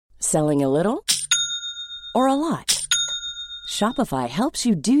Selling a little or a lot? Shopify helps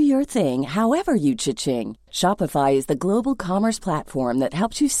you do your thing however you cha-ching. Shopify is the global commerce platform that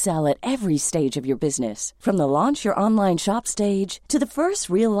helps you sell at every stage of your business. From the launch your online shop stage to the first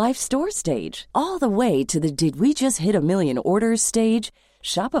real-life store stage, all the way to the did we just hit a million orders stage.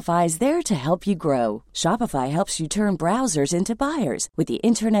 Shopify is there to help you grow. Shopify helps you turn browsers into buyers with the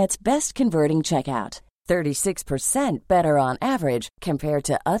internet's best converting checkout. 36% better on average compared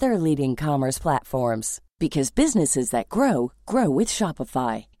to other leading commerce platforms. Because businesses that grow, grow with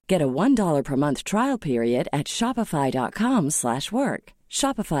Shopify. Get a $1 per month trial period at shopify.com/work.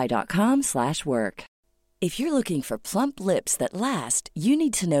 Shopify.com/work. If you're looking for plump lips that last, you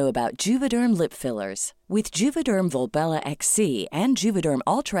need to know about Juvederm lip fillers. With Juvederm Volbella XC and Juvederm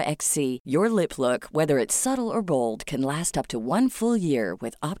Ultra XC, your lip look, whether it's subtle or bold, can last up to 1 full year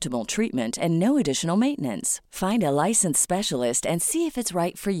with optimal treatment and no additional maintenance. Find a licensed specialist and see if it's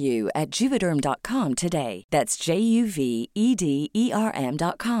right for you at Juvederm.com today. That's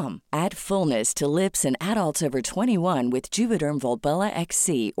JUVEDERM.com. Add fullness to lips in adults over 21 with Juvederm Volbella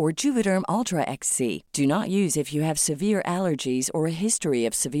XC or Juvederm Ultra XC. Do not use if you have severe allergies or a history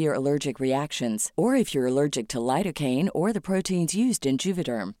of severe allergic reactions, or if you're allergic to lidocaine or the proteins used in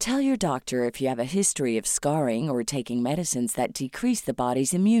Juvederm. Tell your doctor if you have a history of scarring or taking medicines that decrease the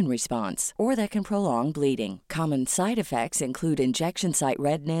body's immune response or that can prolong bleeding. Common side effects include injection site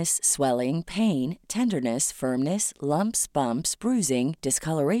redness, swelling, pain, tenderness, firmness, lumps, bumps, bruising,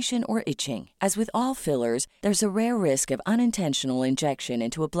 discoloration, or itching. As with all fillers, there's a rare risk of unintentional injection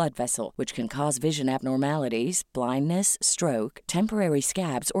into a blood vessel, which can cause vision abnormalities, blindness, stroke, temporary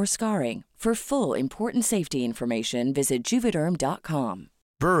scabs, or scarring. For full, important safety information, visit Juvederm.com.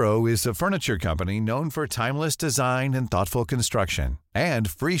 Burrow is a furniture company known for timeless design and thoughtful construction, and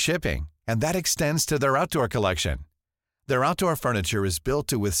free shipping, and that extends to their outdoor collection. Their outdoor furniture is built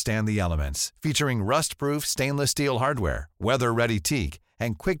to withstand the elements, featuring rust-proof stainless steel hardware, weather-ready teak,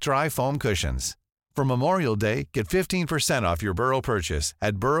 and quick-dry foam cushions. For Memorial Day, get 15% off your Burrow purchase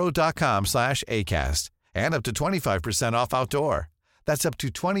at burrow.com/ACAST, and up to 25% off outdoor. That's up to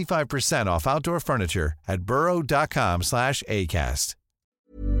 25% off outdoor furniture at burrow.com/ACAST.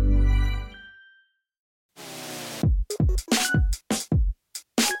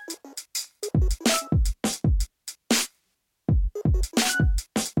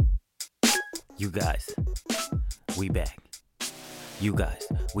 You guys, we back. You guys,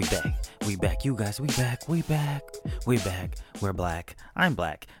 we back. We back. You guys, we back. We back. We back. We're black. I'm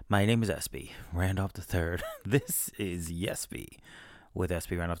black. My name is SB Randolph III. This is YesB. With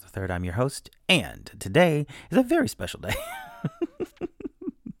SB Randolph III, I'm your host, and today is a very special day.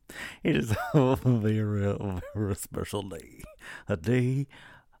 It is a very special day. A day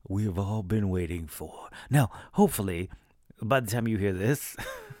we've all been waiting for. Now, hopefully, by the time you hear this,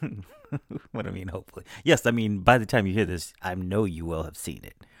 what I mean, hopefully. Yes, I mean, by the time you hear this, I know you will have seen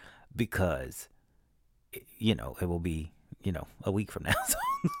it. Because, it will be, a week from now.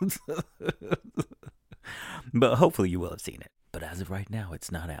 But hopefully you will have seen it. But as of right now, it's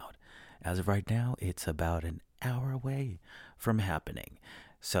not out. As of right now, it's about an hour away from happening.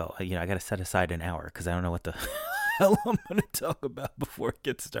 So, I got to set aside an hour because I don't know what the hell I'm going to talk about before it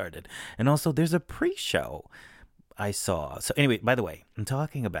gets started. And also, there's a pre-show I saw. So anyway, by the way, I'm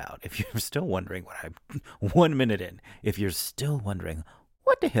talking about, if you're still wondering what I'm 1 minute in, if you're still wondering,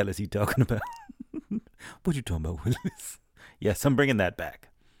 what the hell is he talking about? What you talking about, Willis? Yes, I'm bringing that back.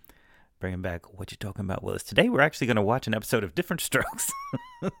 Bringing back what you talking about, Willis. Today we're actually going to watch an episode of Different Strokes.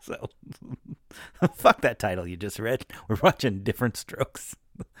 So, fuck that title you just read. We're watching Different Strokes.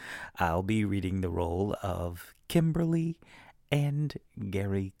 I'll be reading the role of Kimberly and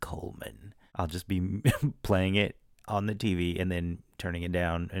Gary Coleman. I'll just be playing it on the TV and then turning it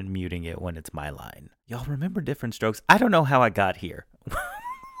down and muting it when it's my line. Y'all remember Different Strokes? I don't know how I got here.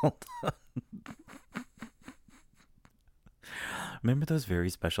 Hold on. Remember those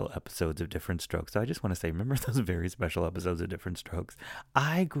very special episodes of Different Strokes? So I just want to say, remember those very special episodes of Different Strokes?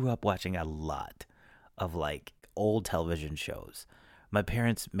 I grew up watching a lot of old television shows. My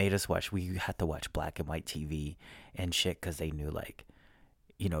parents made us watch, we had to watch black and white TV and shit because they knew it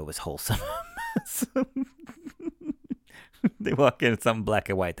was wholesome. So, they walk in something black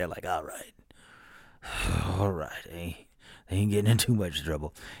and white, they're like, all right, they ain't getting in too much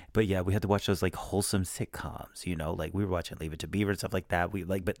trouble. But yeah, we had to watch those wholesome sitcoms, we were watching Leave It to Beaver and stuff like that.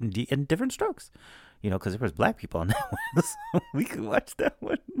 But in Different Strokes, because there was black people on that one, so we could watch that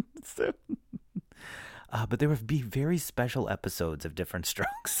one. So, but there would be very special episodes of Different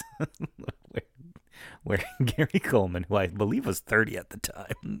Strokes where Gary Coleman, who I believe was 30 at the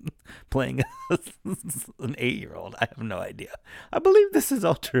time, playing an 8-year-old. I have no idea. I believe this is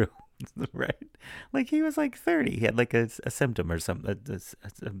all true. Right? Like he was like 30. He had like a symptom or something, a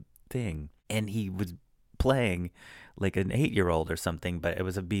thing. And he was playing like an 8-year-old or something, but it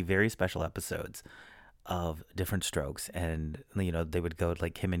was be very special episodes of different strokes. And, they would go,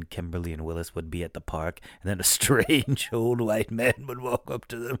 like him and Kimberly and Willis would be at the park, and then a strange old white man would walk up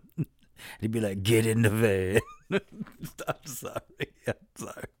to them. And he'd be like, get in the van. I'm sorry.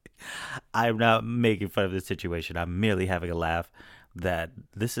 I'm not making fun of this situation. I'm merely having a laugh that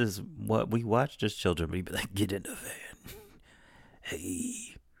this is what we watched as children. We'd be like, get in the van.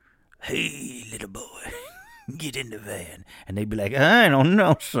 Hey, little boy, get in the van. And they'd be like, I don't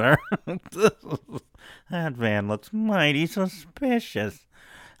know, sir. That van looks mighty suspicious.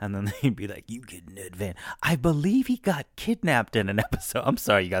 And then they'd be like, you get in that van. I believe he got kidnapped in an episode. I'm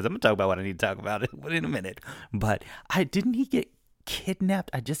sorry, you guys. I'm going to talk about what I need to talk about in a minute. But didn't he get kidnapped?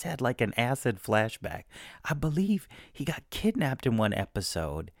 I just had like an acid flashback. I believe he got kidnapped in one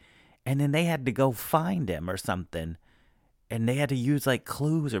episode, and then they had to go find him or something, and they had to use like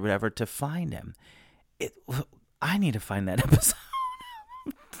clues or whatever to find him. I need to find that episode.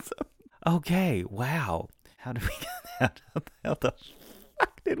 Okay, wow. How did we get how the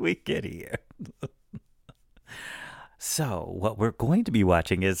fuck did we get here? So what we're going to be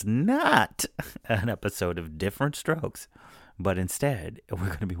watching is not an episode of Different Strokes, but instead, we're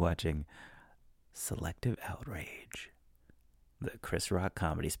going to be watching Selective Outrage, the Chris Rock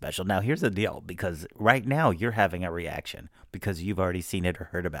comedy special. Now, here's the deal, because right now you're having a reaction because you've already seen it or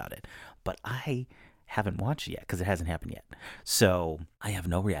heard about it. But I haven't watched it yet because it hasn't happened yet. So I have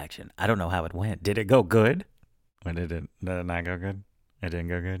no reaction. I don't know how it went. Did it go good? Or did it not go good? It didn't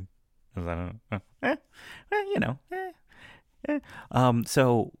go good?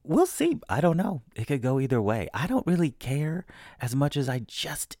 So we'll see. I don't know. It could go either way. I don't really care as much as I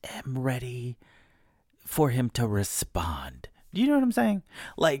just am ready for him to respond. Do you know what I'm saying?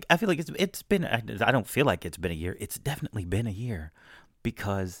 Like, I feel like it's been, I don't feel like it's been a year. It's definitely been a year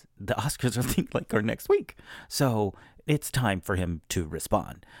because the Oscars are next week. So it's time for him to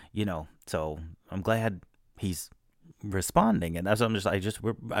respond, so I'm glad he's responding. And that's what I'm just,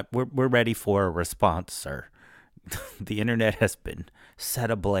 we're ready for a response, sir. The internet has been set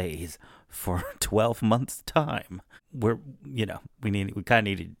ablaze for 12 months' time. We kind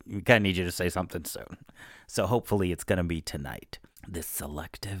of need you to say something soon. So hopefully it's going to be tonight. This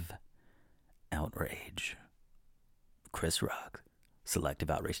Selective Outrage. Chris Rock.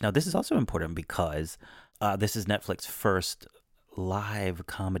 Selective Outrage. Now, this is also important because this is Netflix's first live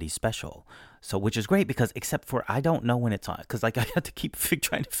comedy special. So, which is great because except for I don't know when it's on, because I have to keep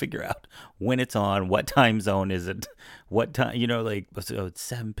trying to figure out when it's on, what time zone is it, what time, so it's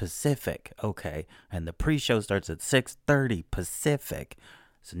 7 Pacific, okay, and the pre-show starts at 6:30 Pacific,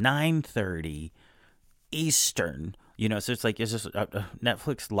 it's 9:30 Eastern, so it's just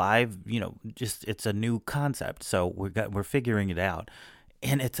Netflix live, just it's a new concept, so we're figuring it out,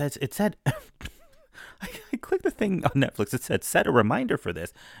 and it said. I clicked the thing on Netflix. It said, set a reminder for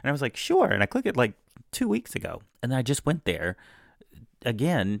this. And I was like, sure. And I clicked it like 2 weeks ago. And I just went there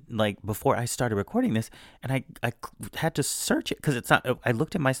again, like before I started recording this. And I had to search it because it's not, I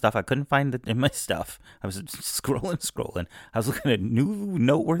looked at my stuff. I couldn't find it in my stuff. I was scrolling. I was looking at new,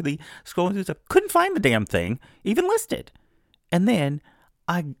 noteworthy, scrolling through stuff. Couldn't find the damn thing, even listed. And then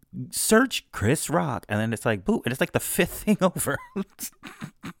I searched Chris Rock. And then it's like, boo. And it's like the 5th thing over.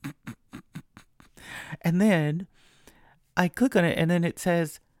 And then I click on it, and then it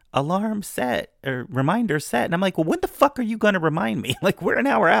says alarm set or reminder set. And I'm like, well, when the fuck are you going to remind me? Like, we're an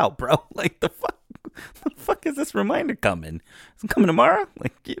hour out, bro. Like, the fuck is this reminder coming? Is it coming tomorrow?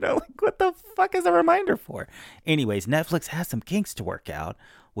 Like, what the fuck is a reminder for? Anyways, Netflix has some kinks to work out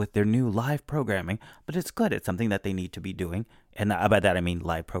with their new live programming, but it's good. It's something that they need to be doing. And by that, I mean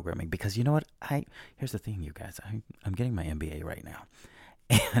live programming, because you know what? Here's the thing, you guys. I'm getting my MBA right now.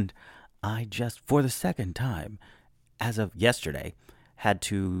 And I just, for the second time, as of yesterday, had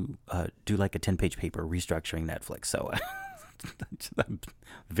to do like a 10-page paper restructuring Netflix. So I'm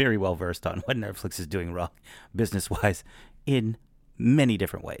very well versed on what Netflix is doing wrong business-wise in many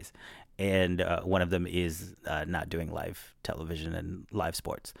different ways. And one of them is not doing live television and live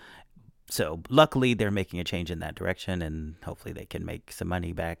sports. So luckily, they're making a change in that direction, and hopefully they can make some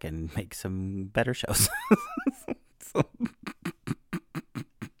money back and make some better shows.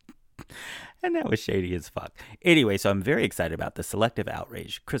 And that was shady as fuck. Anyway, so I'm very excited about the Selective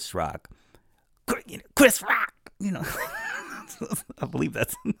Outrage. Chris Rock. Chris Rock! I believe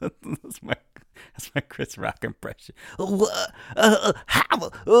that's my Chris Rock impression. Have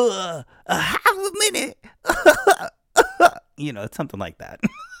a minute. It's something like that.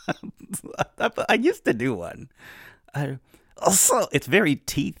 I used to do one. also, it's very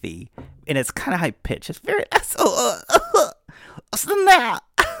teethy, and it's kind of high pitched. It's very so now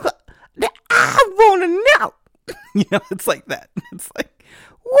I want to know. It's like that. It's like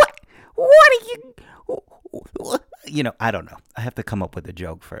what are you? I don't know. I have to come up with a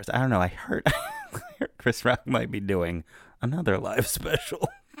joke first. I don't know. I heard Chris Rock might be doing another live special.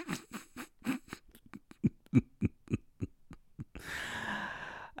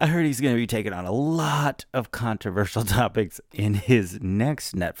 I heard he's going to be taking on a lot of controversial topics in his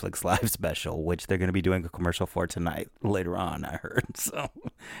next Netflix live special, which they're going to be doing a commercial for tonight, later on, I heard.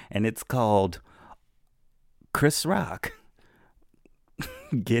 And it's called Chris Rock,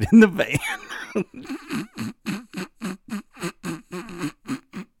 Get in the Van.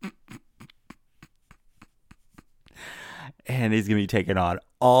 And he's going to be taking on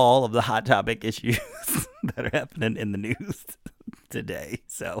all of the hot topic issues that are happening in the news today.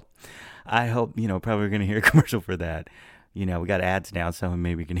 So I hope, probably we're going to hear a commercial for that. We got ads now, so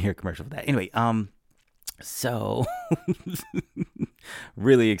maybe we can hear a commercial for that. Anyway, so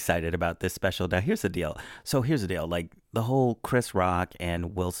really excited about this special. Now, here's the deal. Like the whole Chris Rock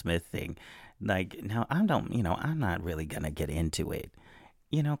and Will Smith thing, like, now I'm not really going to get into it.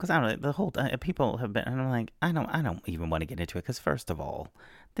 Because I don't. The whole people have been, and I'm like, I don't even want to get into it. Because first of all,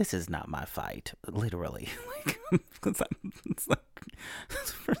 this is not my fight, literally. It's like,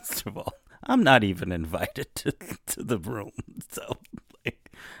 first of all, I'm not even invited to the room. So,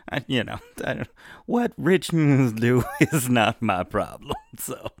 what rich do is not my problem.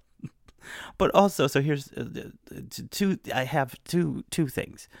 So, but also, so here's two. I have two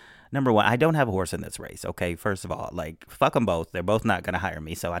things. Number one, I don't have a horse in this race, okay? First of all, like, fuck them both. They're both not going to hire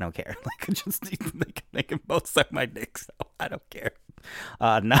me, so I don't care. Like, they can both suck my dick, so I don't care.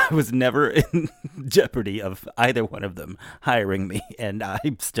 I was never in jeopardy of either one of them hiring me, and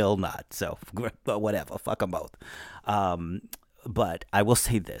I'm still not. So, but whatever, fuck them both. But I will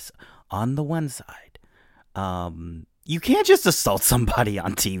say this. On the one side, you can't just assault somebody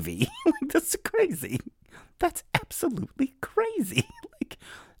on TV. Like, that's crazy. That's absolutely crazy. Like,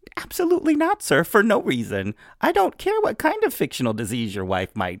 absolutely not, sir, for no reason. I don't care what kind of fictional disease your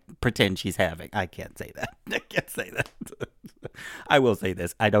wife might pretend she's having. I can't say that. I will say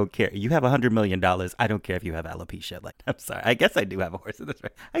this. I don't care. You have $100 million. I don't care if you have alopecia. Like, I'm sorry. I guess I do have a horse in this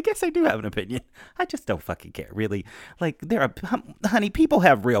race. I guess I do have an opinion. I just don't fucking care, really. Like, honey, people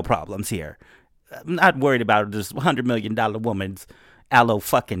have real problems here. I'm not worried about this $100 million woman's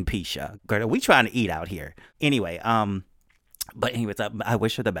alopecia. Girl, we trying to eat out here. Anyway, but anyways, I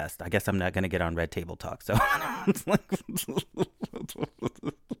wish her the best. I guess I'm not going to get on Red Table Talk. So it's like,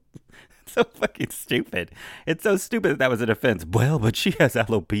 so fucking stupid. It's so stupid that was an offense. Well, but she has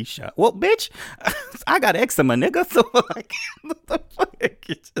alopecia. Well, bitch, I got eczema, nigga. So like,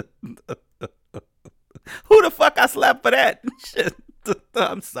 who the fuck I slapped for that? Shit.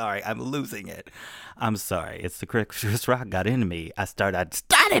 I'm sorry. I'm losing it. I'm sorry. It's the Chris Rock got into me. I started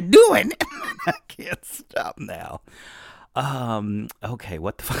doing it. I can't stop now. Okay,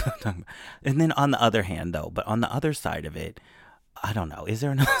 what the fuck am I talking about? And then on the other hand, though, but on the other side of it, I don't know. Is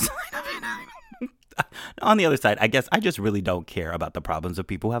there another side of it? On the other side, I guess I just really don't care about the problems of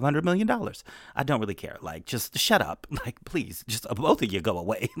people who have $100 million. I don't really care. Like, just shut up. Like, please, just both of you go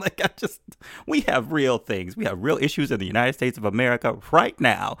away. Like, we have real things. We have real issues in the United States of America right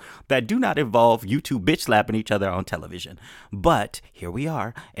now that do not involve you two bitch slapping each other on television. But here we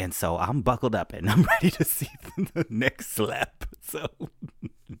are. And so I'm buckled up and I'm ready to see the next slap. So...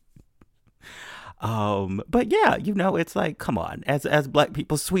 but yeah, it's like, come on, as black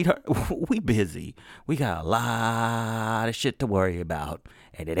people, sweetheart, we busy. We got a lot of shit to worry about,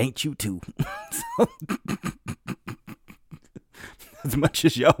 and it ain't you two. So, as much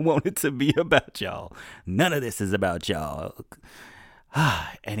as y'all want it to be about y'all, none of this is about y'all.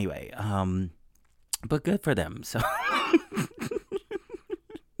 Anyway, but good for them. So.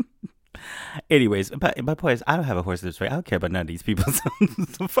 Anyways, my point is, I don't have a horse in this race. I don't care about none of these people, so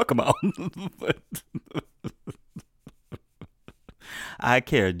fuck them all. But I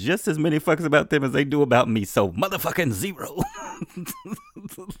care just as many fucks about them as they do about me, so motherfucking zero.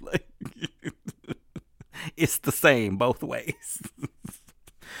 Like, it's the same both ways.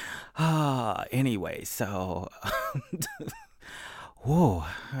 Anyway, so... Whoa,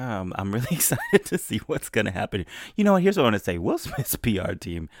 I'm really excited to see what's going to happen. You know what? Here's what I want to say. Will Smith's PR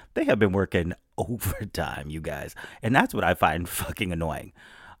team, they have been working overtime, you guys. And that's what I find fucking annoying.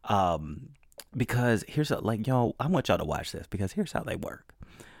 Because I want y'all to watch this because here's how they work.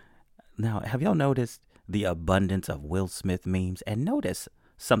 Now, have y'all noticed the abundance of Will Smith memes? And notice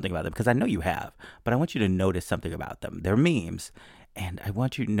something about them because I know you have, but I want you to notice something about them. They're memes. And I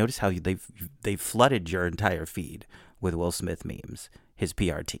want you to notice how they've flooded your entire feed with Will Smith memes, his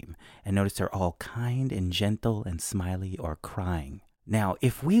PR team, and notice they're all kind and gentle and smiley or crying. Now,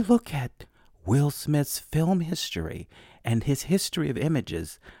 if we look at Will Smith's film history and his history of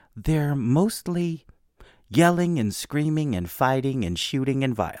images, they're mostly yelling and screaming and fighting and shooting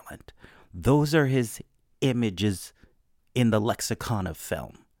and violent. Those are his images in the lexicon of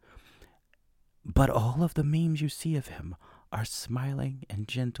film. But all of the memes you see of him are smiling and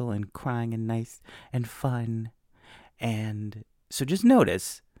gentle and crying and nice and fun. And so just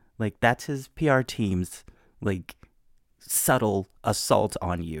notice, like, that's his PR team's, like, subtle assault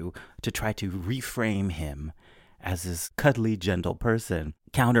on you to try to reframe him as this cuddly, gentle person,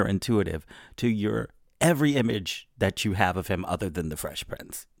 counterintuitive to your every image that you have of him other than the Fresh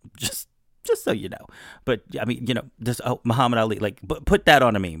Prince. Just so you know. But, I mean, you know, this Muhammad Ali, like, put that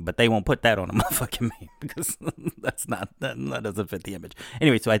on a meme, but they won't put that on a motherfucking meme because that doesn't fit the image.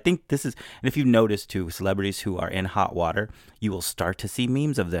 Anyway, so I think this is, and if you notice too, celebrities who are in hot water, you will start to see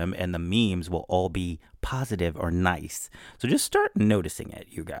memes of them, and the memes will all be positive or nice. So just start noticing it,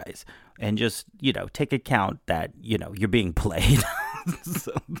 you guys, and just, you know, take account that, you know, you're being played.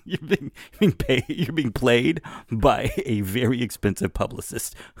 So you're being played by a very expensive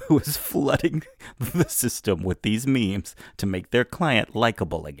publicist who is flooding the system with these memes to make their client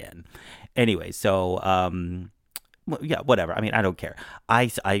likable again. Anyway, so yeah, whatever. I mean, I don't care.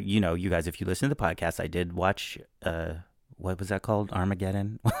 I you know, you guys, if you listen to the podcast, I did watch what was that called?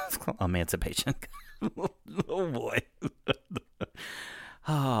 Armageddon? What's it called? Emancipation. Oh boy.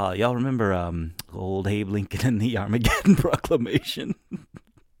 Ah, y'all remember old Abe Lincoln and the Armageddon Proclamation?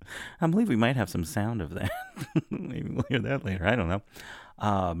 I believe we might have some sound of that. Maybe we'll hear that later. I don't know.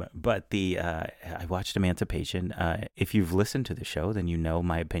 But I watched Emancipation. If you've listened to the show, then you know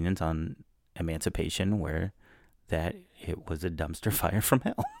my opinions on Emancipation, where that it was a dumpster fire from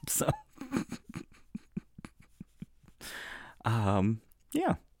hell. So,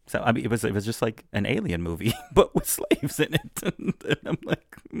 yeah. So, I mean, it was just like an alien movie, but with slaves in it. And I'm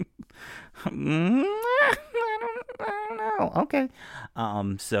like, I don't know. Okay.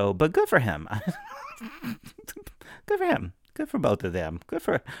 So, but good for him. Good for him. Good for both of them. Good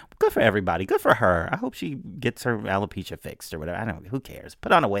for everybody. Good for her. I hope she gets her alopecia fixed or whatever. I don't know. Who cares?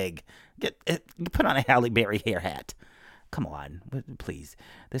 Put on a wig. Put on a Halle Berry hair hat. Come on, please.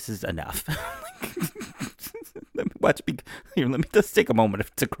 This is enough. Let me just take a moment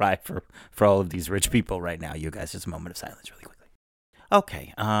to cry for all of these rich people right now. You guys, just a moment of silence really quickly.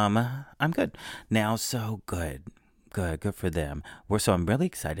 Okay, I'm good. Now, so good for them. So I'm really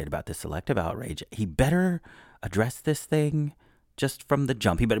excited about this Selective Outrage. He better address this thing just from the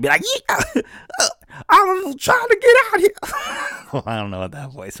jump. He better be like, yeah, I was trying to get out here. Well, I don't know what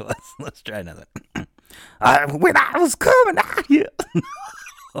that voice was. Let's try another. When I was coming out here.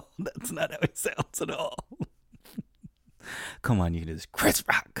 No, that's not how it sounds at all. Come on, you just Chris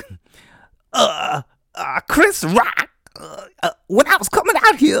Rock. Chris Rock. When I was coming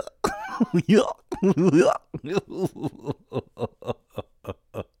out here. No, yeah.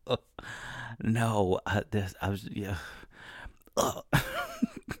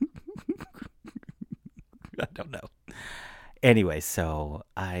 I don't know. Anyway, so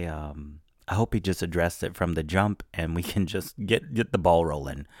I hope he just addressed it from the jump and we can just get the ball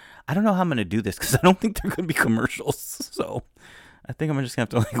rolling. I don't know how I'm going to do this because I don't think there could be commercials. So I think I'm just going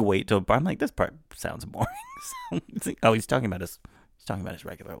to have to like wait till I'm like, this part sounds boring. So, he's talking about his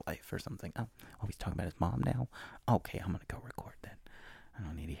regular life or something. Oh, he's talking about his mom now. Okay, I'm going to go record then. I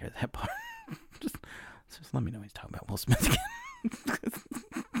don't need to hear that part. just let me know he's talking about Will Smith again.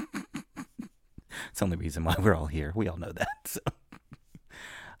 It's the only reason why we're all here. We all know that. So.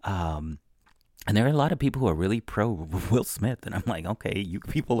 And there are a lot of people who are really pro Will Smith. And I'm like, okay, you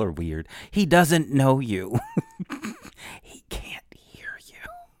people are weird. He doesn't know you. He can't hear you.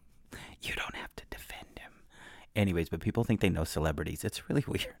 You don't have to defend him. Anyways, but people think they know celebrities. It's really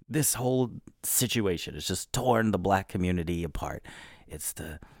weird. This whole situation has just torn the black community apart. It's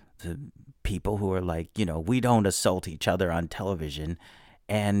the people who are like, you know, we don't assault each other on television.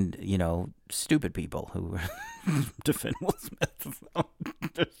 And, you know, stupid people who defend Will Smith. So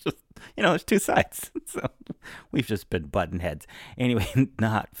there's just, you know, there's two sides. So we've just been button heads. Anyway,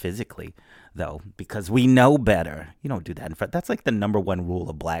 not physically, though, because we know better. You don't do that in front. That's like the number one rule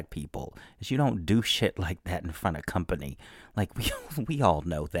of black people is you don't do shit like that in front of company. Like, we all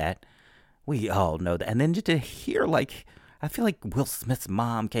know that. We all know that. And then just to hear, like, I feel like Will Smith's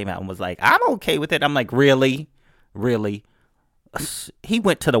mom came out and was like, I'm okay with it. I'm like, really? Really? He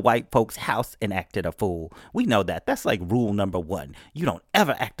went to the white folks' house and acted a fool. We know that. That's like rule number one. You don't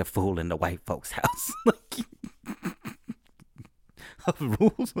ever act a fool in the white folks' house. of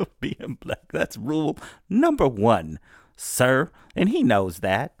rules of being black. That's rule number 1, sir. And he knows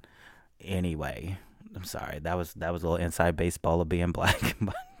that. Anyway, I'm sorry. That was a little inside baseball of being black.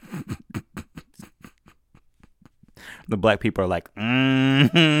 The black people are like,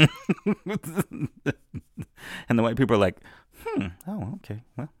 and the white people are like, oh, okay.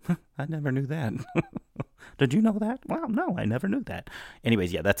 Well, I never knew that. Did you know that? Well, no, I never knew that.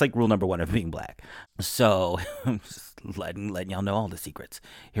 Anyways, yeah, that's like rule number 1 of being black. So, just letting y'all know all the secrets.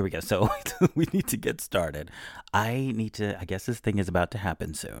 Here we go. So, we need to get started. I guess this thing is about to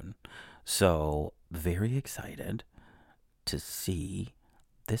happen soon. So, very excited to see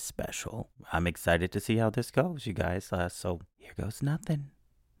this special. I'm excited to see how this goes, you guys. So, here goes nothing.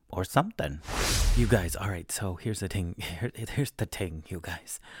 Or something. You guys, all right, so here's the thing. Here's the thing, you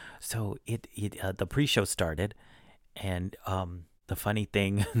guys. So the pre-show started, and the funny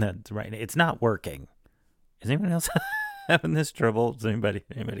thing that's right, it's not working. Is anyone else having this trouble? Does anybody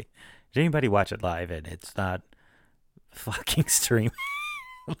watch it live and it's not fucking streaming?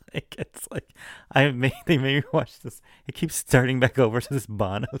 Like, it's like they made me watch this. It keeps starting back over to this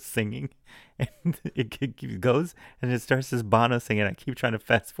Bono singing, and it goes and it starts this Bono singing. I keep trying to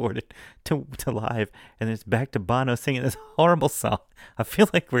fast forward it to live, and it's back to Bono singing this horrible song. I feel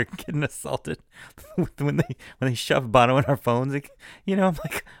like we're getting assaulted when they shove Bono in our phones. Like, I'm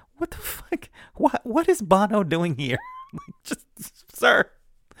like, what the fuck? What is Bono doing here? Like, just sir.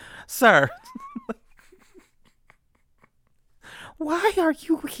 Why are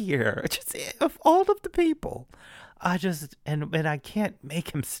you here? Just of all of the people, and I can't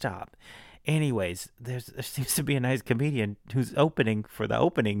make him stop. Anyways, there seems to be a nice comedian who's opening for the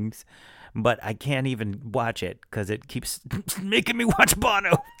openings, but I can't even watch it because it keeps making me watch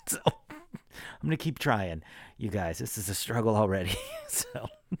Bono. So I'm gonna keep trying. You guys, this is a struggle already. So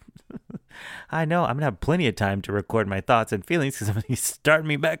I know I'm gonna have plenty of time to record my thoughts and feelings because I'm gonna start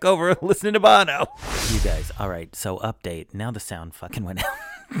me back over listening to Bono. You guys, all right. So update. Now the sound fucking went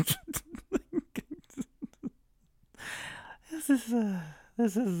out. This is.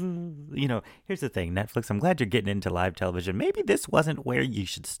 Here's the thing, Netflix. I'm glad you're getting into live television. Maybe this wasn't where you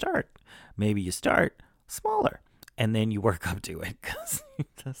should start. Maybe you start smaller and then you work up to it. Because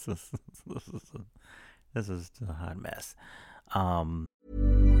this is a hot mess.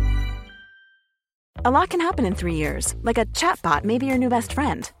 A lot can happen in 3 years, like a chatbot may be your new best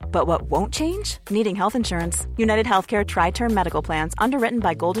friend. But what won't change? Needing health insurance. United Healthcare Tri-Term Medical Plans, underwritten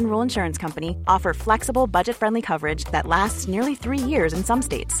by Golden Rule Insurance Company, offer flexible, budget-friendly coverage that lasts nearly 3 years in some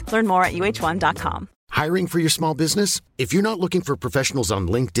states. Learn more at UH1.com. Hiring for your small business? If you're not looking for professionals on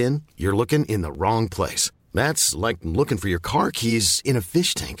LinkedIn, you're looking in the wrong place. That's like looking for your car keys in a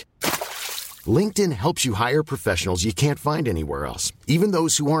fish tank. LinkedIn helps you hire professionals you can't find anywhere else, even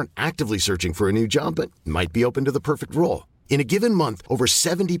those who aren't actively searching for a new job but might be open to the perfect role. In a given month, over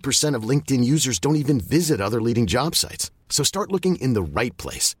 70% of LinkedIn users don't even visit other leading job sites. So start looking in the right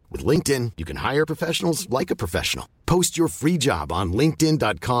place. With LinkedIn, you can hire professionals like a professional. Post your free job on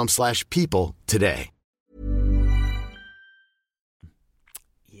linkedin.com/people today.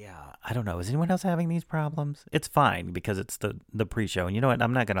 Yeah, I don't know. Is anyone else having these problems? It's fine because it's the pre-show. And you know what?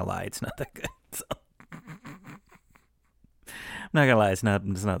 I'm not going to lie. It's not that good. So. I'm not going to lie. It's not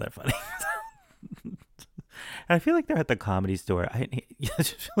that funny. And I feel like they're at the Comedy Store. I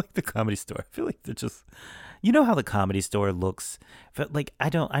just feel like the Comedy Store. I feel like they're just, you know how the Comedy Store looks. Like I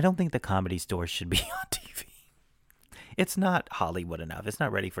don't think the Comedy Store should be on TV. It's not Hollywood enough. It's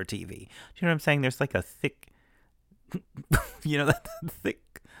not ready for TV. Do you know what I'm saying? There's like a thick, that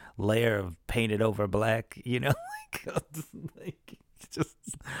thick layer of painted over black. Like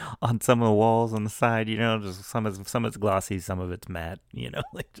just on some of the walls on the side, just some of it's glossy, some of it's matte,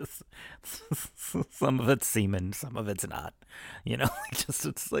 like just some of it's semen, some of it's not, it's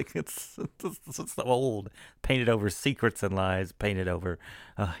the old painted over secrets and lies, painted over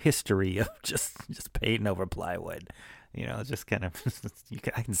a history of just painting over plywood, just kind of,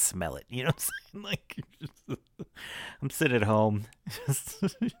 I can smell it, what I'm saying? Like, I'm sitting at home,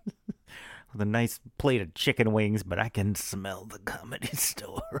 with a nice plate of chicken wings, but I can smell the Comedy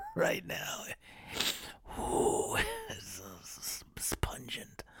Store right now. Ooh, it's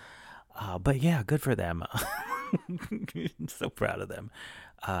pungent. But yeah, good for them. I'm so proud of them.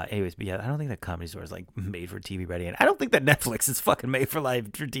 Anyways, but yeah, I don't think that Comedy Store is like made for TV ready, and I don't think that Netflix is fucking made for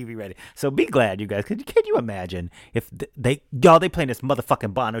TV ready. So be glad, you guys. Can you imagine if they playing this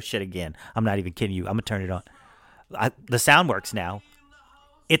motherfucking Bono shit again? I'm not even kidding you. I'm gonna turn it on. The sound works now.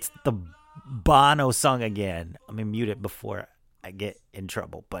 It's the Bono song again. I'm gonna mute it before I get in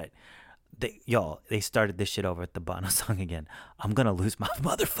trouble, but they started this shit over at the Bono song again. I'm gonna lose my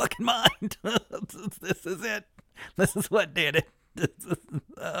motherfucking mind. This is it. This is what did it.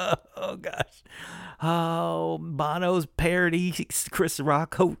 Oh gosh. Oh, Bono's parody Chris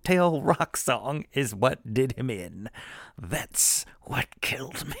Rock Hotel Rock song is what did him in. That's what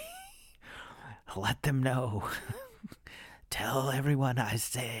killed me. Let them know. Tell everyone I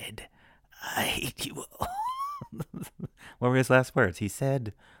said I hate you all. What were his last words? He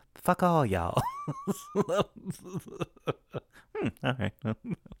said, fuck all y'all. All right.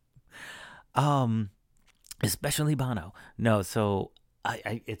 Especially Bono. No, so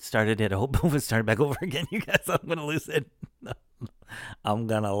it started at hope it started back over again. You guys, I'm gonna lose it. I'm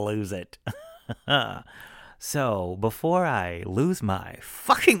gonna lose it. So before I lose my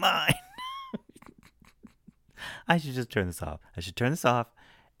fucking mind, I should just turn this off. I should turn this off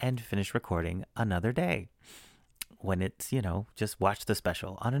and finish recording another day. When it's, just watch the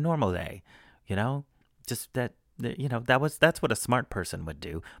special on a normal day, just that. That's what a smart person would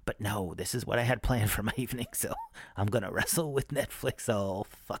do. But no, this is what I had planned for my evening. So I'm going to wrestle with Netflix all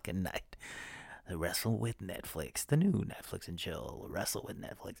fucking night. Wrestle with Netflix, the new Netflix and chill. Wrestle with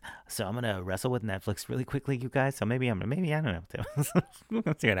Netflix. So I'm going to wrestle with Netflix really quickly, you guys. So maybe I don't know.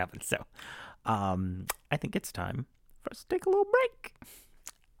 Let's see what happens. So I think it's time for us to take a little break.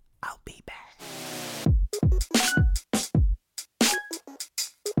 I'll be back.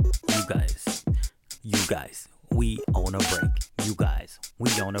 You guys. We on a break. You guys, we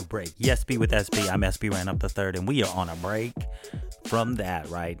on a break. Yes, be with SB. I'm SB Ran Up the Third, and we are on a break from that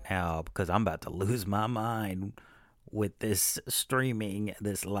right now because I'm about to lose my mind with this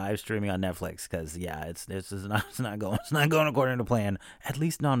live streaming on Netflix. Because it's not going according to plan. At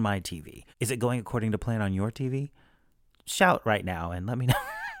least not on my TV. Is it going according to plan on your TV? Shout right now and let me know.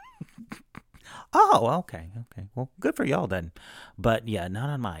 Oh, okay. Well, good for y'all then. But yeah, not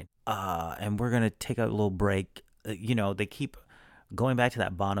on mine. And we're going to take a little break. They keep going back to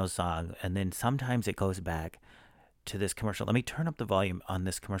that Bono song, and then sometimes it goes back to this commercial. Let me turn up the volume on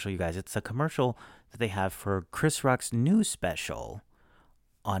this commercial, you guys. It's a commercial that they have for Chris Rock's new special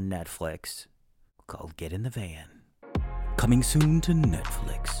on Netflix called Get in the Van. Coming soon to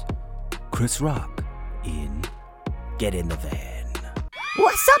Netflix. Chris Rock in Get in the Van.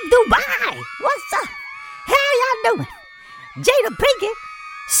 What's up, Dubai? What's up? How y'all doing? Jada Pinkett,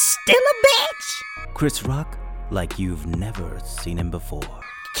 still a bitch. Chris Rock, like you've never seen him before.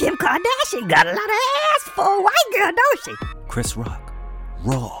 Kim Kardashian got a lot of ass for a white girl, don't she? Chris Rock,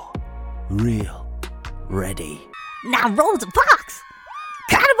 raw, real, ready. Now Rosa Parks,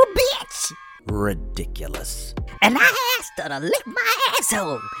 kind of a bitch. Ridiculous. And I asked her to lick my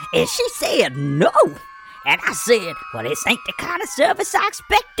asshole, and she said no. And I said, well, this ain't the kind of service I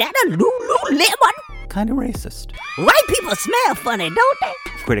expect at a Lululemon. Kind of racist. White people smell funny, don't they?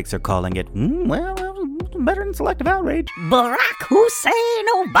 Critics are calling it, better than Selective Outrage. Barack Hussein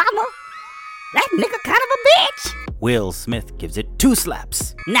Obama, that nigga kind of a bitch. Will Smith gives it 2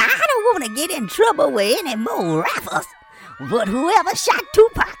 slaps. Now, I don't want to get in trouble with any more rappers, but whoever shot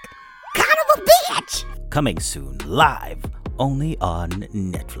Tupac, kind of a bitch. Coming soon, live, only on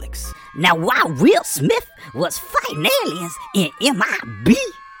Netflix. Now, while Will Smith was fighting aliens in MIB,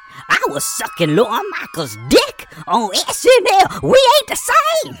 I was sucking Lorne Michaels' dick on SNL. We ain't the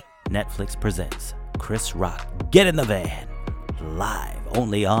same. Netflix presents Chris Rock, Get in the Van, live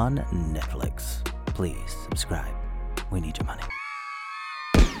only on Netflix. Please subscribe. We need your money.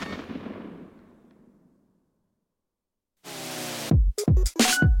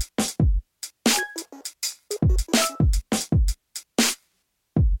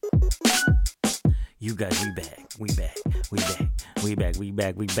 You guys, we back.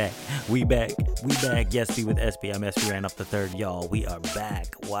 Yes, be with SB. I'm SB Ran Up the Third, y'all. We are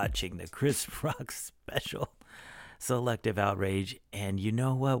back watching the Chris Rock special, Selective Outrage. And you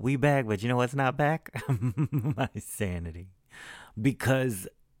know what? We back, but you know what's not back? My sanity. Because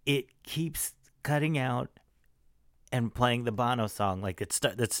it keeps cutting out and playing the Bono song like it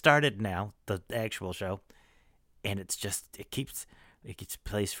started now, the actual show. And it keeps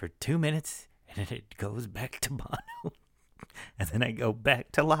plays for 2 minutes. And then it goes back to Bono. And then I go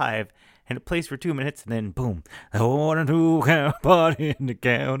back to live. And it plays for 2 minutes. And then boom. I want to go party in the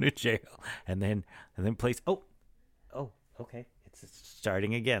county jail. And then plays. Oh, okay. It's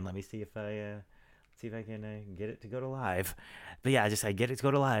starting again. Let me see if I can get it to go to live. But yeah, I get it to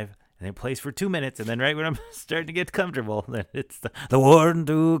go to live. And then it plays for 2 minutes. And then right when I'm starting to get comfortable, then it's the warden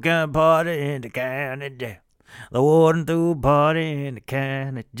to come party in the county jail. The warden to party in the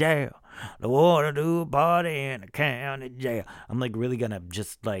county jail. The water do party in the county jail. I'm like really gonna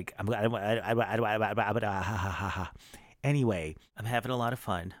just like Anyway, I'm having a lot of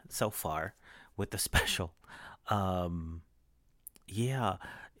fun so far with the special.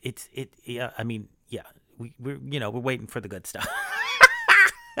 we're waiting for the good stuff.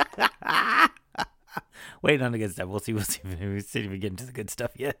 Waiting on the good stuff. We'll see if we get into the good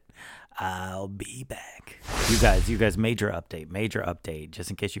stuff yet. I'll be back. You guys, major update. Just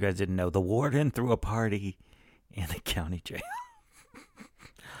in case you guys didn't know, the warden threw a party in the county jail.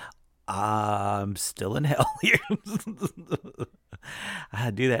 I'm still in hell here. I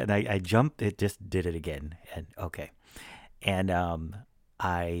do that, and I jumped. It just did it again, and okay. And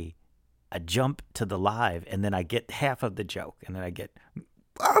I jump to the live, and then I get half of the joke, and then I get,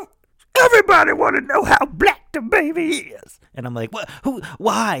 oh, everybody want to know how black the baby is, and I'm like, what? Who?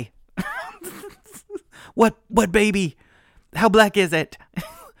 Why? What baby? How black is it?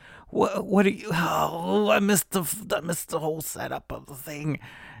 What are you? Oh, I missed the whole setup of the thing.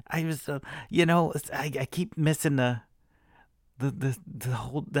 I was, I keep missing the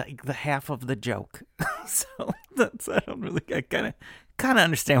whole the half of the joke. So I don't really. I kind of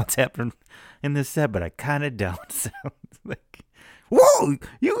understand what's happening in this set, but I kind of don't. So it's like, whoa,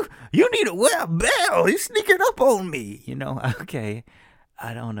 you need to wear a bell. You're sneaking up on me. Okay.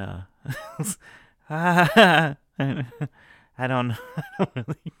 I don't know. I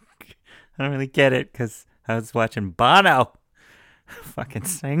don't really get it, because I was watching Bono fucking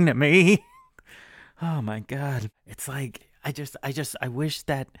sing to me. Oh my God. It's like, I wish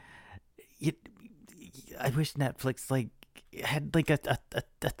that I wish Netflix had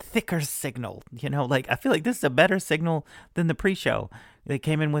a thicker signal, like I feel like this is a better signal than the pre-show. They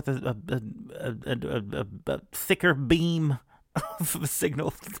came in with a thicker beam of a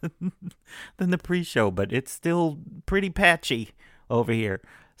signal than the pre-show, but it's still pretty patchy over here.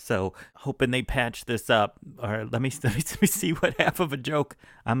 So hoping they patch this up. Or let me see what half of a joke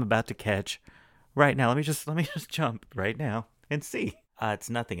I'm about to catch right now. Let me just jump right now and see. It's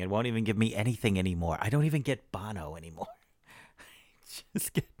nothing. It won't even give me anything anymore. I don't even get Bono anymore. I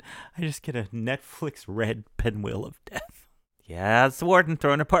just get a Netflix red pinwheel of death. Yeah, it's the warden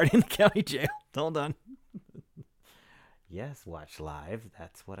throwing a party in the county jail. Hold on. Yes, watch live.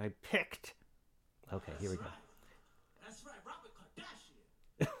 That's what I picked. Okay, here we go. That's right, Robert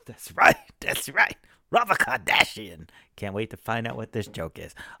Kardashian. That's right. Robert Kardashian. Can't wait to find out what this joke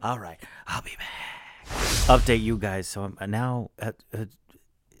is. All right, I'll be back. Update you guys. So I'm now at a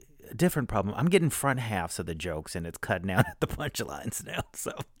different problem. I'm getting front halves of the jokes, and it's cutting out at the punchlines now.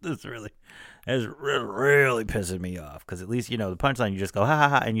 So this is really pissing me off, because at least, the punchline, you just go, ha, ha,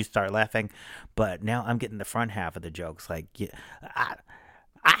 ha, and you start laughing. But now I'm getting the front half of the jokes. Like, I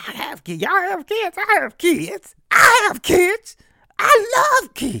have kids. Y'all have kids. I have kids. I have kids. I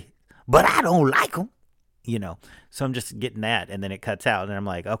love kids, but I don't like them. So I'm just getting that, and then it cuts out, and I'm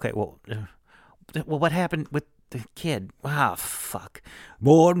like, okay, well, what happened with the kid? Wow, fuck.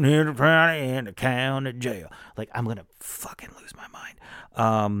 More than in the county jail. Like, I'm gonna fucking lose my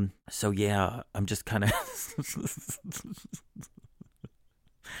mind. So yeah, I'm just kind of.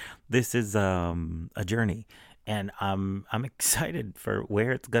 This is a journey, and I'm excited for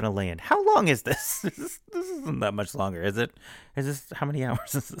where it's gonna land. How long is this? This isn't that much longer, is it? Is this, how many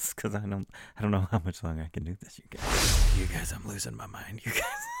hours is this? Because I don't know how much longer I can do this. You guys, I'm losing my mind. You guys,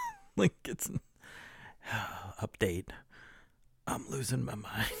 like, it's update. I'm losing my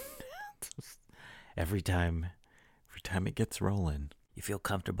mind. Every time it gets rolling, you feel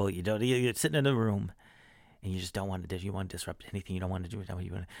comfortable. You're sitting in a room, and you just don't want to. You want to disrupt anything. You don't want to do it.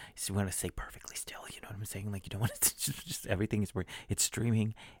 You want to stay perfectly still. You know what I'm saying? Like, you don't want to just everything is. It's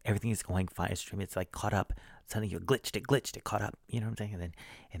streaming. Everything is going fine. It's streaming. It's like caught up. Suddenly you glitched. It caught up. You know what I'm saying?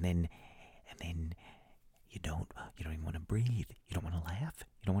 And then you don't even want to breathe. You don't want to laugh.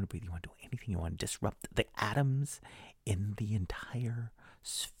 You don't want to breathe. You want to do anything. You want to disrupt the atoms in the entire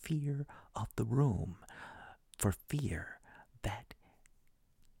sphere of the room, for fear that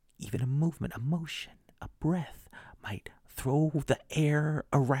even a movement, a motion, a breath might throw the air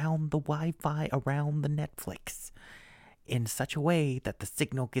around the Wi-Fi, around the Netflix, in such a way that the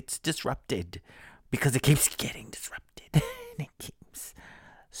signal gets disrupted, because it keeps getting disrupted and it keeps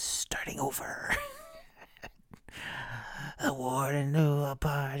starting over. The warden threw a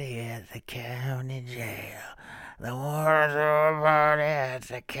party at the county jail. The warden threw a party at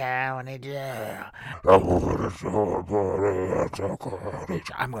the county jail. The warden threw a party at the county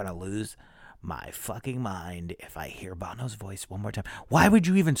jail. I'm gonna lose my fucking mind if I hear Bono's voice one more time. Why would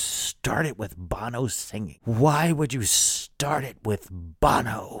you even start it with Bono singing? Why would you start it with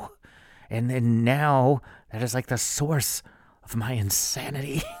Bono? And then now that is like the source of my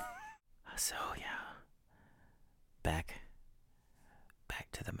insanity. So yeah, back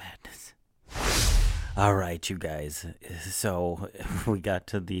to the madness. All right, you guys. So we got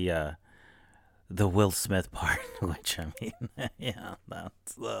to the Will Smith part, which, I mean, yeah,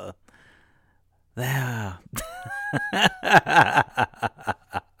 Yeah.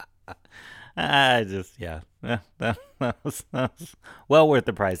 That was well worth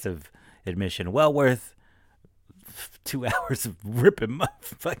the price of admission. Well worth 2 hours of ripping my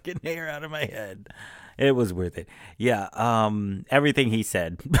fucking hair out of my head. It was worth it. Yeah. Everything he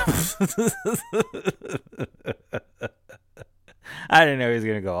said. I didn't know he was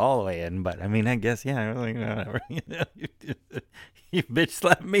gonna go all the way in, but I mean, I guess yeah. Like, whatever. You bitch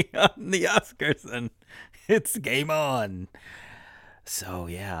slapped me on the Oscars, and it's game on. So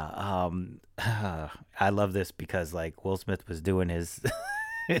yeah, I love this because like Will Smith was doing his,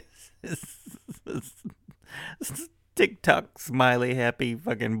 his, his TikTok smiley happy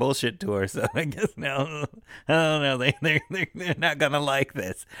fucking bullshit tour. So I guess now I don't know, they're not gonna like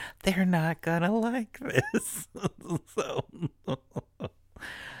this. They're not gonna like this. So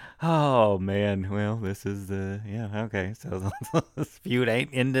oh man, well this is yeah, okay. So this feud ain't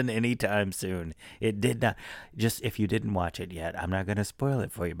ending anytime soon. It did not. Just if you didn't watch it yet, I'm not gonna spoil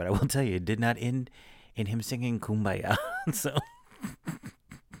it for you, but I will tell you it did not end in him singing Kumbaya. So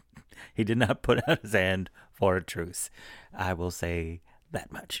he did not put out his hand for a truce. I will say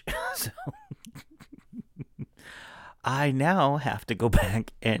that much. So I now have to go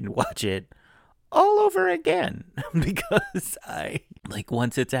back and watch it all over again because I like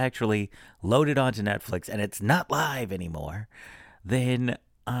once it's actually loaded onto Netflix and it's not live anymore, then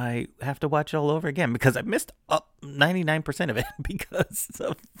I have to watch it all over again because I missed up 99% of it because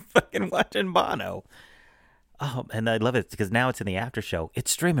of fucking watching Bono. Oh, and I love it because now it's in the after show.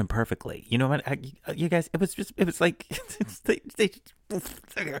 It's streaming perfectly. You know what? You guys, it was like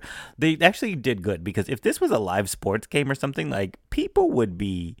they actually did good because if this was a live sports game or something, like people would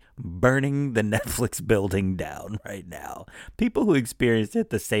be burning the Netflix building down right now. People who experienced it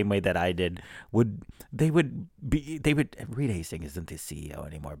the same way that I did would Reed Hastings isn't the CEO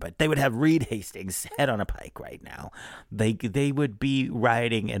anymore, but they would have Reed Hastings head on a pike right now. They would be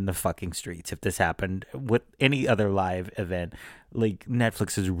rioting in the fucking streets if this happened with any other live event. Like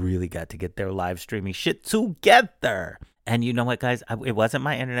Netflix has really got to get their live streaming shit together. And you know what, guys? It wasn't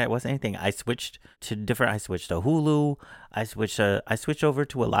my internet. It wasn't anything. I switched to Hulu. I switched over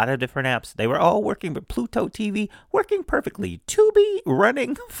to a lot of different apps. They were all working, but Pluto TV working perfectly. Tubi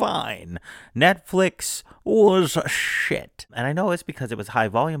running fine. Netflix was shit. And I know it's because it was high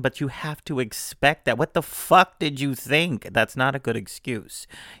volume, but you have to expect that. What the fuck did you think? That's not a good excuse.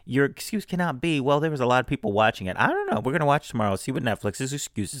 Your excuse cannot be, well, there was a lot of people watching it. I don't know. We're going to watch tomorrow, see what Netflix's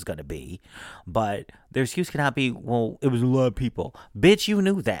excuse is going to be. But their excuse cannot be, well, it was a lot of people. Bitch, you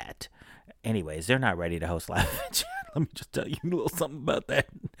knew that. Anyways, they're not ready to host live events. Let me just tell you a little something about that.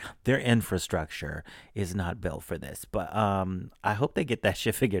 Their infrastructure is not built for this. But I hope they get that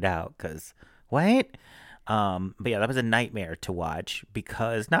shit figured out. Because, wait. But yeah, that was a nightmare to watch.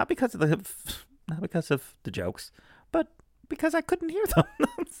 Not because of the jokes, but because I couldn't hear them.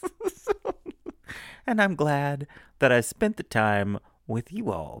 And I'm glad that I spent the time with you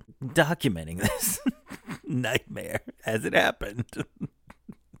all documenting this nightmare as it happened.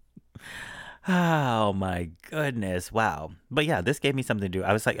 Oh my goodness. Wow. But yeah, this gave me something to do.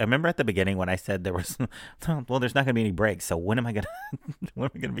 I remember at the beginning when I said there was, well, there's not going to be any breaks. So when am I going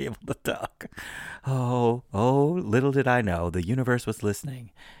to be able to talk? Oh, little did I know the universe was listening.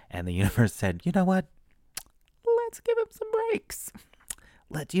 And the universe said, you know what? Let's give him some breaks.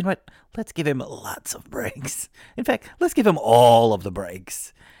 You know what? Let's give him lots of breaks. In fact, let's give him all of the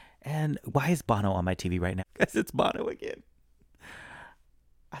breaks. And why is Bono on my TV right now? Because it's Bono again.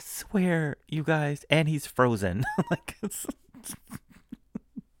 I swear, you guys, and he's frozen.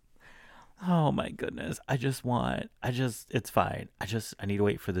 Oh my goodness. It's fine. I need to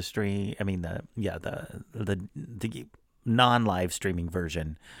wait for the stream. I mean, the non-live streaming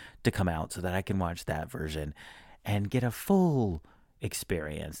version to come out so that I can watch that version and get a full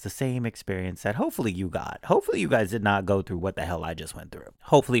experience, the same experience that hopefully you got. Hopefully you guys did not go through what the hell I just went through.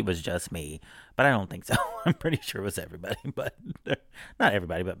 Hopefully it was just me, but I don't think so. I'm pretty sure it was everybody, but not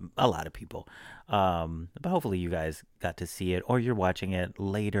everybody, but a lot of people. But hopefully you guys got to see it, or you're watching it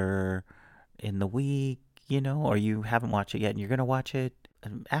later in the week, or you haven't watched it yet and you're going to watch it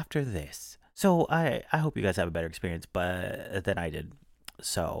after this. So I hope you guys have a better experience than I did.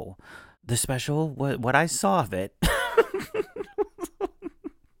 So the special, what I saw of it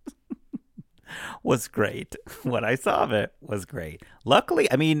was great. What I saw of it was great.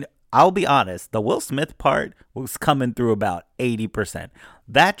 Luckily, I mean, I'll be honest, the Will Smith part was coming through about 80%.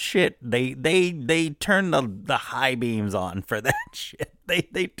 That shit, they turned the high beams on for that shit.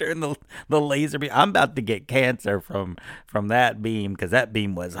 They turn the laser beam. I'm about to get cancer from that beam because that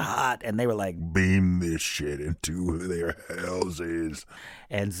beam was hot, and they were like, beam this shit into their houses.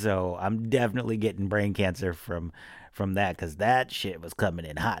 And so I'm definitely getting brain cancer from that because that shit was coming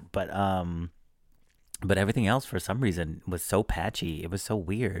in hot. But everything else for some reason was so patchy. It was so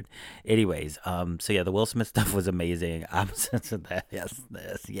weird. Anyways, so yeah, the Will Smith stuff was amazing. I'm sensing that. Yes.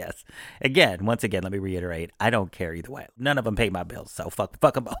 Once again, let me reiterate, I don't care either way. None of them pay my bills, so fuck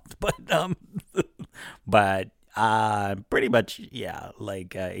them both. But pretty much, yeah,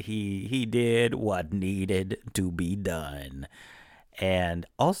 like he did what needed to be done. And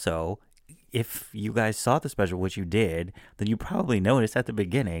also, if you guys saw the special, which you did, then you probably noticed at the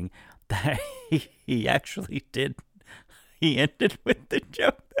beginning that he actually did. He ended with the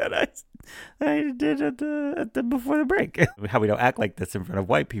joke that I did at the before the break. How we don't act like this in front of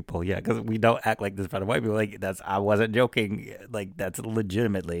white people. Yeah, because we don't act like this in front of white people. Like I wasn't joking. Like that's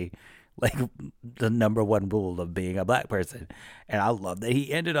legitimately like the number one rule of being a black person. And I love that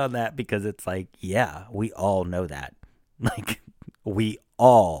he ended on that because it's like, yeah, we all know that. Like we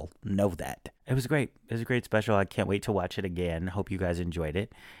all know that. It was great. It was a great special. I can't wait to watch it again. Hope you guys enjoyed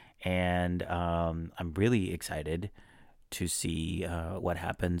it. And I'm really excited to see what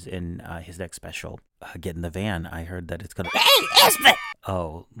happens in his next special. Get in the van. I heard that it's gonna. Hey, Espen!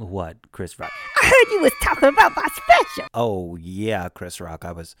 Oh, what, Chris Rock? I heard you was talking about my special. Oh yeah, Chris Rock.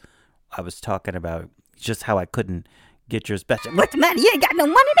 I was talking about just how I couldn't get your special. What's the matter? You ain't got no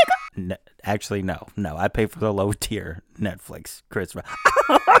money, nigga? Actually, no. I pay for the low tier Netflix. Chris Rock.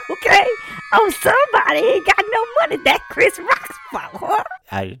 Okay. Oh, somebody ain't got no money. That Chris Rock's fault, huh?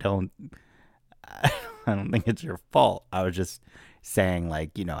 I don't think it's your fault. I was just saying,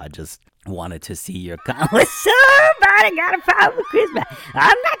 like, I just wanted to see your comment. Well, somebody got a problem with Chris Rock.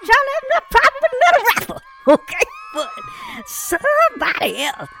 I'm not trying to have no problem with another rapper, okay? But somebody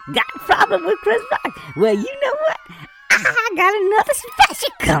else got a problem with Chris Rock. Well, you know what? I got another special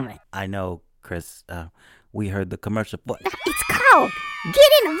coming. I know, Chris. We heard the commercial. What? It's called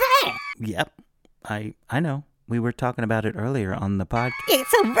Get in the Van. Yep. I know. We were talking about it earlier on the podcast.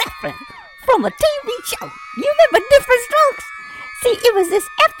 It's a reference from a TV show. You remember Different Strokes? See, it was this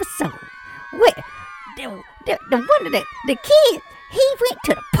episode where the one of the kids, he went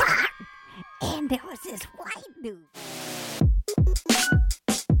to the park, and there was this white dude.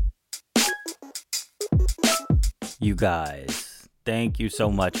 You guys, thank you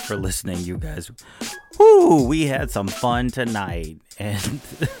so much for listening, you guys. Woo, we had some fun tonight, and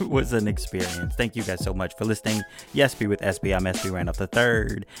it was an experience. Thank you guys so much for listening. Yes, be with SB. I'm SB Randolph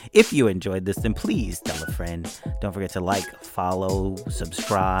III. If you enjoyed this, then please tell a friend. Don't forget to like, follow,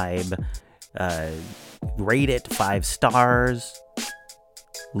 subscribe, rate it 5 stars,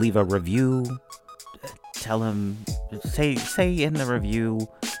 leave a review. Tell them, say in the review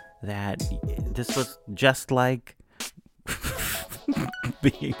that this was just like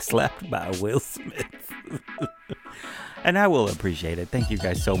being slapped by Will Smith. And I will appreciate it. Thank you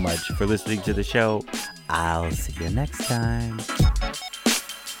guys so much for listening to the show. I'll see you next time.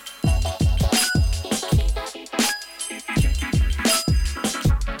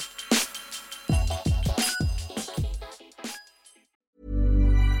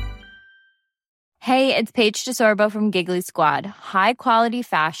 Hey, it's Paige DeSorbo from Giggly Squad. High quality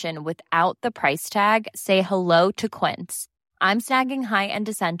fashion without the price tag. Say hello to Quince. I'm snagging high-end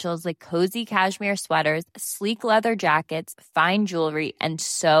essentials like cozy cashmere sweaters, sleek leather jackets, fine jewelry, and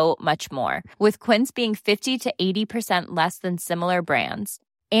so much more. With Quince being 50 to 80% less than similar brands.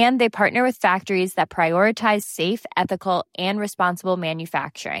 And they partner with factories that prioritize safe, ethical, and responsible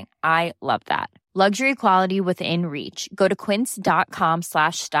manufacturing. I love that. Luxury quality within reach. Go to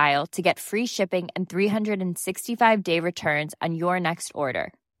quince.com/style to get free shipping and 365-day returns on your next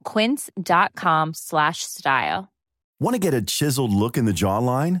order. Quince.com/style. Want to get a chiseled look in the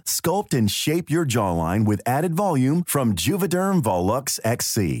jawline? Sculpt and shape your jawline with added volume from Juvederm Volux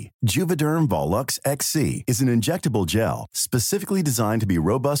XC. Juvederm Volux XC is an injectable gel specifically designed to be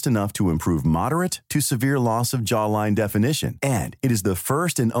robust enough to improve moderate to severe loss of jawline definition. And it is the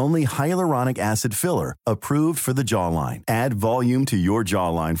first and only hyaluronic acid filler approved for the jawline. Add volume to your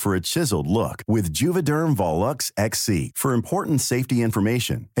jawline for a chiseled look with Juvederm Volux XC. For important safety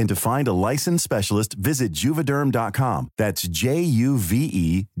information and to find a licensed specialist, visit Juvederm.com Juvederm.com. That's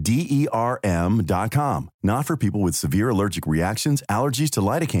Juvederm.com. Not for people with severe allergic reactions, allergies to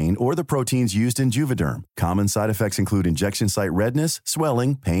lidocaine, or the proteins used in Juvederm. Common side effects include injection site redness,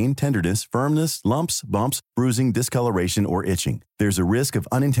 swelling, pain, tenderness, firmness, lumps, bumps, bruising, discoloration, or itching. There's a risk of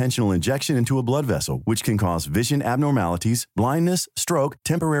unintentional injection into a blood vessel, which can cause vision abnormalities, blindness, stroke,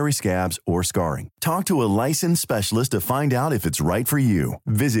 temporary scabs, or scarring. Talk to a licensed specialist to find out if it's right for you.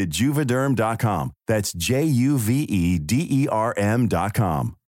 Visit Juvederm.com. That's Juvederm.com.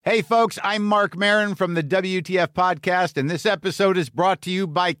 Hey folks, I'm Mark Maron from the WTF Podcast, and this episode is brought to you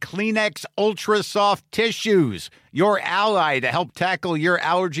by Kleenex Ultra Soft Tissues, your ally to help tackle your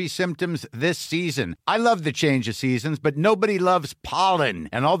allergy symptoms this season. I love the change of seasons, but nobody loves pollen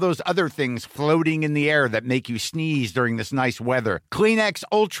and all those other things floating in the air that make you sneeze during this nice weather. Kleenex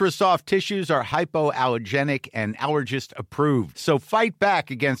Ultra Soft Tissues are hypoallergenic and allergist approved, so fight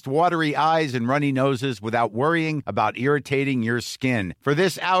back against watery eyes and runny noses without worrying about irritating your skin. For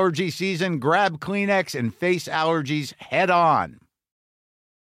this allergy season, grab Kleenex and face allergies head on.